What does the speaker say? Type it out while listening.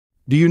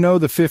Do you know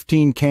the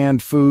 15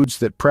 canned foods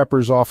that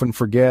preppers often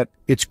forget?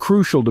 It's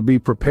crucial to be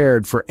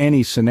prepared for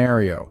any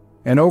scenario,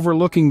 and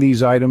overlooking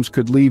these items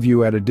could leave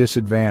you at a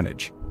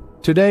disadvantage.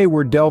 Today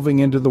we're delving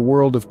into the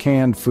world of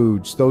canned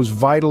foods, those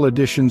vital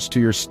additions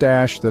to your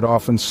stash that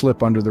often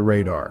slip under the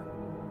radar.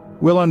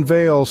 We'll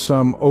unveil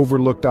some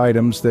overlooked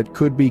items that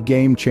could be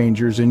game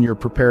changers in your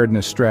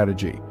preparedness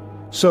strategy.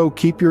 So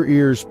keep your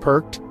ears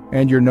perked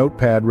and your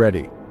notepad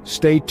ready.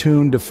 Stay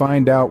tuned to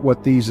find out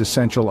what these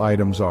essential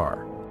items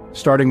are.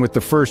 Starting with the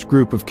first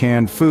group of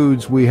canned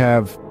foods,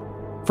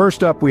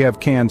 first up we have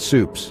canned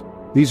soups.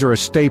 These are a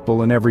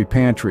staple in every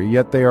pantry,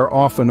 yet they are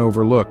often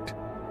overlooked.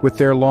 With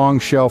their long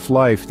shelf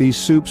life, these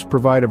soups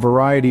provide a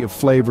variety of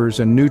flavors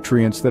and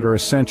nutrients that are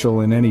essential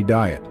in any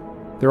diet.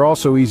 They're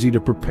also easy to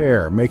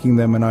prepare, making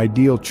them an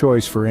ideal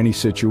choice for any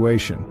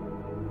situation.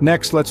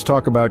 Next, let's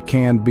talk about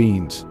canned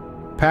beans.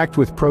 Packed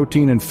with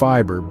protein and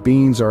fiber,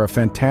 beans are a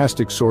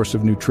fantastic source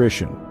of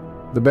nutrition.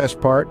 The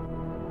best part?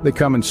 They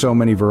come in so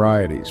many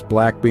varieties: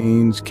 black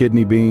beans,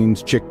 kidney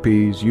beans,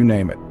 chickpeas, you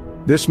name it.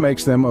 This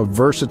makes them a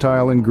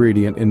versatile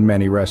ingredient in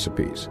many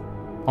recipes.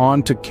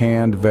 On to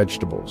canned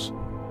vegetables.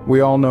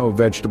 We all know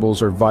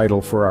vegetables are vital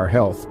for our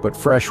health, but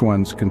fresh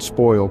ones can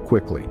spoil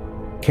quickly.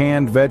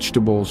 Canned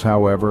vegetables,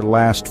 however,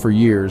 last for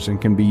years and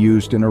can be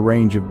used in a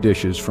range of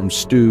dishes from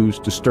stews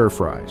to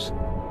stir-fries.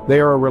 They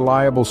are a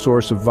reliable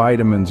source of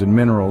vitamins and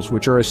minerals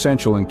which are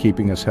essential in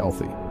keeping us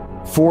healthy.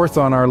 Fourth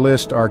on our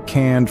list are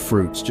canned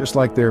fruits. Just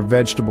like their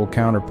vegetable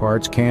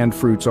counterparts, canned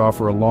fruits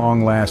offer a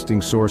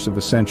long-lasting source of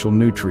essential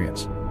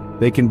nutrients.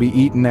 They can be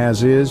eaten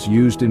as is,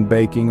 used in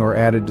baking, or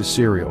added to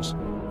cereals.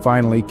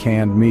 Finally,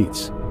 canned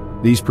meats.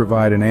 These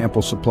provide an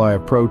ample supply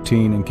of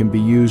protein and can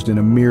be used in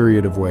a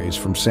myriad of ways,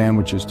 from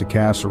sandwiches to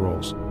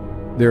casseroles.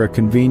 They're a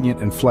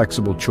convenient and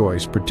flexible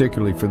choice,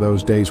 particularly for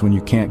those days when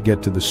you can't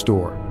get to the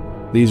store.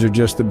 These are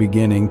just the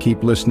beginning.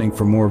 Keep listening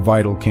for more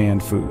vital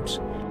canned foods.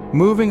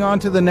 Moving on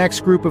to the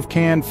next group of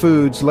canned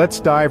foods, let's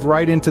dive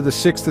right into the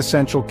sixth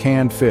essential: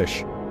 canned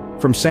fish.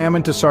 From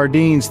salmon to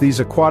sardines,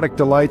 these aquatic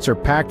delights are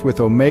packed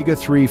with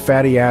omega-3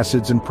 fatty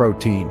acids and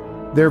protein.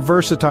 They're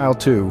versatile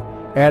too,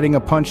 adding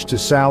a punch to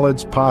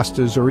salads,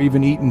 pastas, or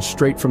even eaten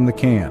straight from the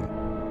can.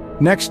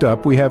 Next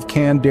up, we have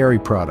canned dairy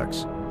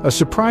products. A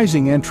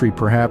surprising entry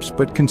perhaps,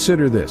 but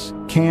consider this: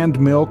 canned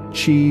milk,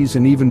 cheese,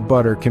 and even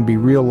butter can be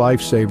real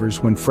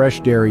lifesavers when fresh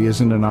dairy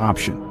isn't an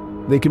option.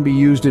 They can be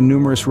used in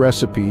numerous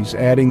recipes,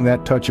 adding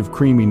that touch of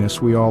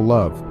creaminess we all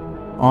love.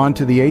 On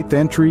to the eighth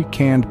entry: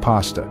 canned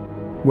pasta.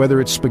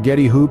 Whether it's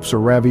spaghetti hoops or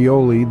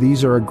ravioli,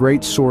 these are a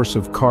great source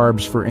of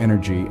carbs for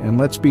energy, and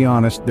let's be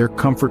honest, they're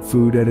comfort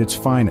food at its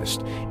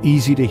finest.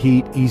 Easy to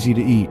heat, easy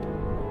to eat.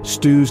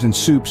 Stews and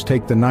soups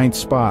take the ninth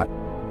spot.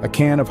 A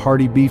can of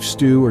hearty beef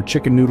stew or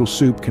chicken noodle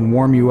soup can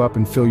warm you up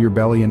and fill your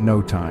belly in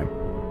no time.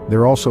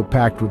 They're also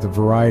packed with a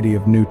variety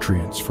of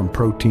nutrients, from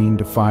protein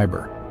to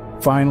fiber.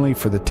 Finally,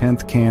 for the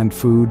 10th canned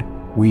food,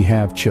 we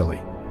have chili.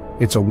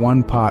 It's a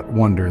one-pot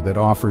wonder that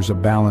offers a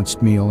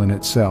balanced meal in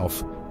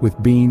itself,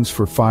 with beans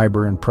for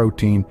fiber and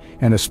protein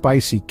and a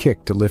spicy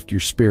kick to lift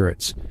your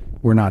spirits.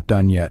 We're not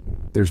done yet.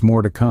 There's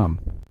more to come.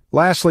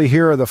 Lastly,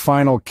 here are the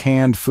final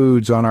canned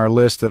foods on our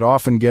list that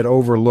often get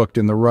overlooked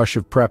in the rush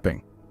of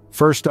prepping.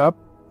 First up,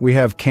 we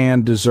have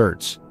canned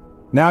desserts.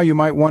 Now you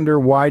might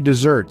wonder, why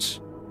desserts?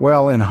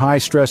 Well, in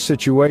high-stress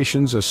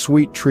situations, a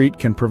sweet treat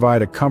can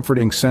provide a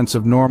comforting sense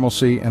of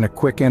normalcy and a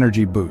quick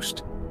energy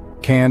boost.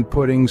 Canned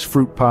puddings,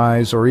 fruit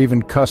pies, or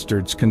even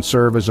custards can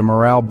serve as a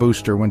morale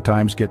booster when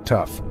times get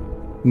tough.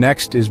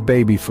 Next is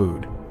baby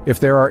food. If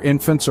there are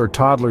infants or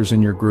toddlers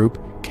in your group,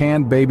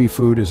 canned baby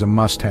food is a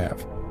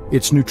must-have.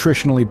 It's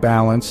nutritionally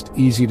balanced,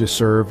 easy to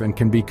serve, and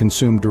can be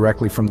consumed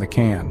directly from the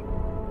can.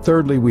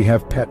 Thirdly, we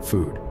have pet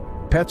food.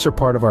 Pets are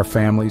part of our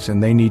families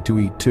and they need to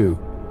eat too.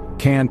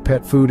 Canned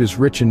pet food is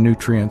rich in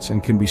nutrients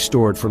and can be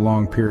stored for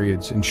long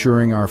periods,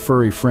 ensuring our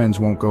furry friends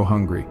won't go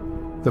hungry.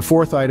 The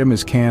fourth item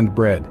is canned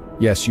bread.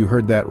 Yes, you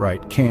heard that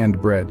right,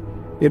 canned bread.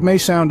 It may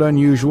sound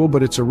unusual,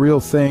 but it's a real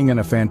thing and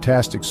a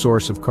fantastic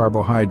source of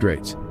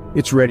carbohydrates.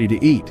 It's ready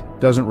to eat,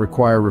 doesn't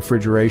require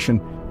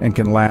refrigeration, and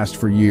can last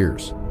for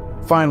years.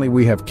 Finally,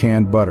 we have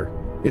canned butter.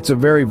 It's a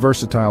very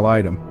versatile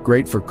item,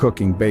 great for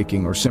cooking,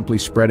 baking, or simply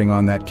spreading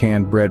on that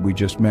canned bread we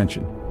just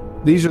mentioned.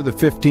 These are the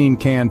 15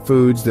 canned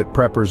foods that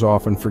preppers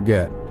often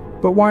forget.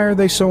 But why are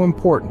they so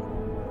important?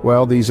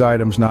 Well, these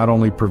items not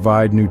only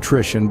provide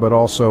nutrition, but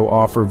also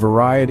offer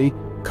variety,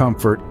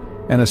 comfort,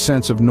 and a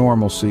sense of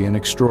normalcy in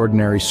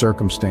extraordinary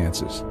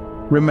circumstances.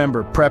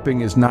 Remember,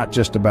 prepping is not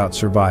just about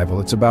survival,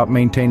 it's about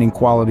maintaining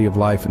quality of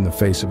life in the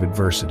face of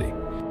adversity.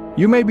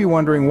 You may be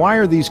wondering, why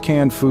are these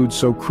canned foods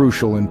so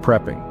crucial in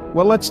prepping?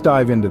 Well, let's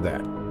dive into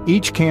that.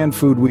 Each canned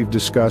food we've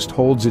discussed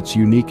holds its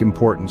unique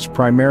importance,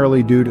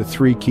 primarily due to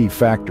three key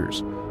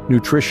factors: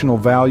 nutritional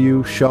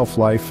value, shelf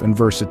life, and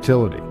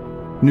versatility.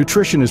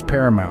 Nutrition is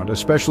paramount,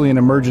 especially in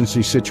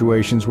emergency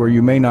situations where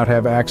you may not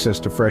have access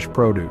to fresh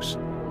produce.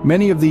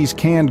 Many of these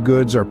canned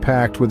goods are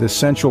packed with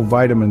essential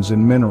vitamins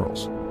and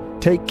minerals.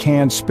 Take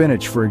canned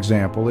spinach, for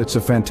example. It's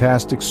a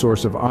fantastic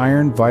source of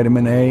iron,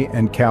 vitamin A,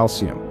 and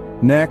calcium.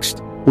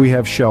 Next, we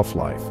have shelf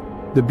life.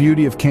 The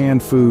beauty of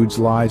canned foods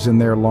lies in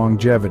their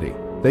longevity.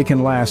 They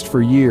can last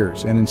for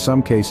years and in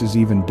some cases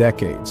even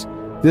decades.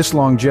 This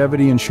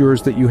longevity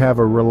ensures that you have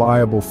a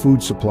reliable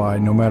food supply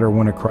no matter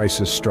when a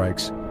crisis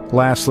strikes.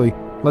 Lastly,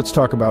 let's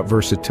talk about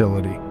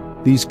versatility.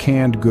 These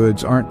canned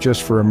goods aren't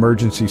just for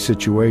emergency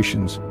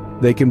situations.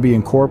 They can be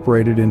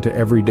incorporated into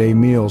everyday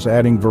meals,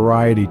 adding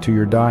variety to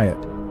your diet.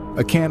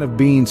 A can of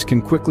beans can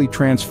quickly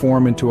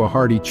transform into a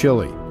hearty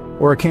chili,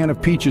 or a can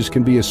of peaches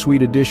can be a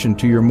sweet addition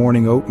to your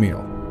morning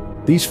oatmeal.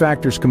 These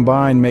factors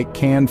combined make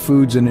canned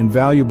foods an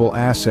invaluable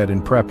asset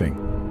in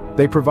prepping.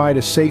 They provide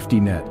a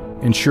safety net,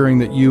 ensuring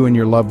that you and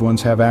your loved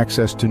ones have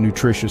access to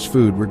nutritious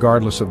food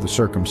regardless of the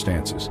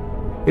circumstances.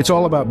 It's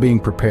all about being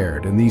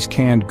prepared, and these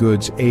canned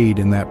goods aid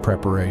in that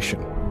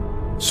preparation.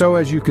 So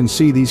as you can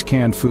see, these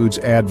canned foods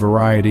add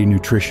variety,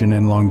 nutrition,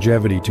 and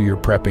longevity to your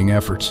prepping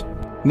efforts.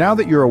 Now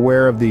that you're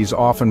aware of these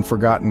often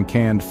forgotten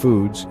canned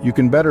foods, you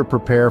can better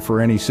prepare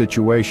for any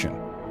situation.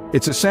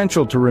 It's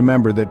essential to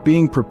remember that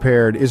being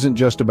prepared isn't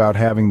just about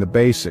having the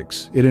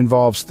basics. It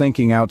involves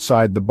thinking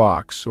outside the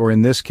box, or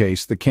in this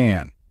case, the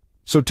can.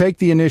 So take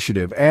the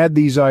initiative, add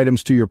these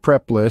items to your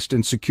prep list,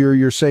 and secure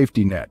your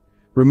safety net.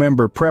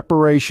 Remember,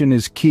 preparation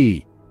is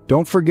key.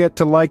 Don't forget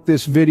to like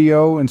this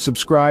video and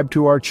subscribe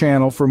to our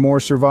channel for more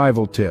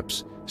survival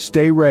tips.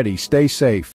 Stay ready, stay safe.